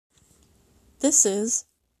This is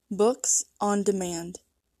Books on Demand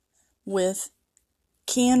with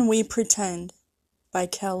Can We Pretend by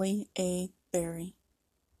Kelly A. Berry.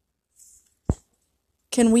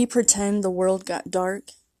 Can we pretend the world got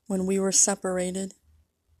dark when we were separated?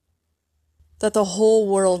 That the whole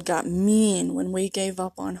world got mean when we gave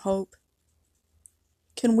up on hope?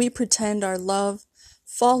 Can we pretend our love,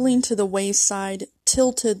 falling to the wayside,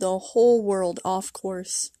 tilted the whole world off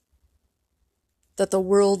course? That the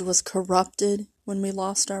world was corrupted when we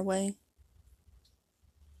lost our way?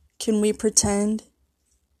 Can we pretend?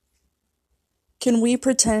 Can we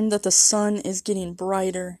pretend that the sun is getting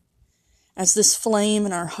brighter as this flame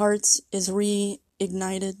in our hearts is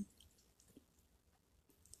reignited?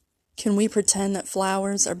 Can we pretend that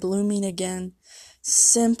flowers are blooming again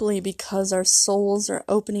simply because our souls are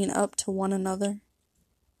opening up to one another?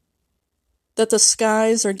 That the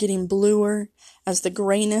skies are getting bluer as the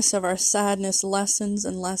grayness of our sadness lessens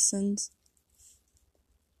and lessens?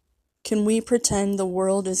 Can we pretend the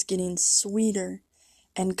world is getting sweeter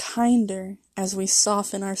and kinder as we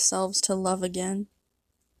soften ourselves to love again?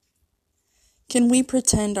 Can we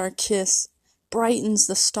pretend our kiss brightens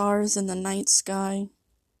the stars in the night sky?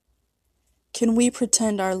 Can we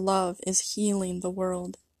pretend our love is healing the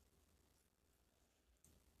world?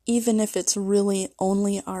 Even if it's really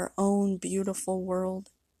only our own beautiful world?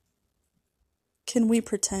 Can we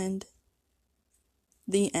pretend?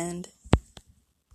 The end.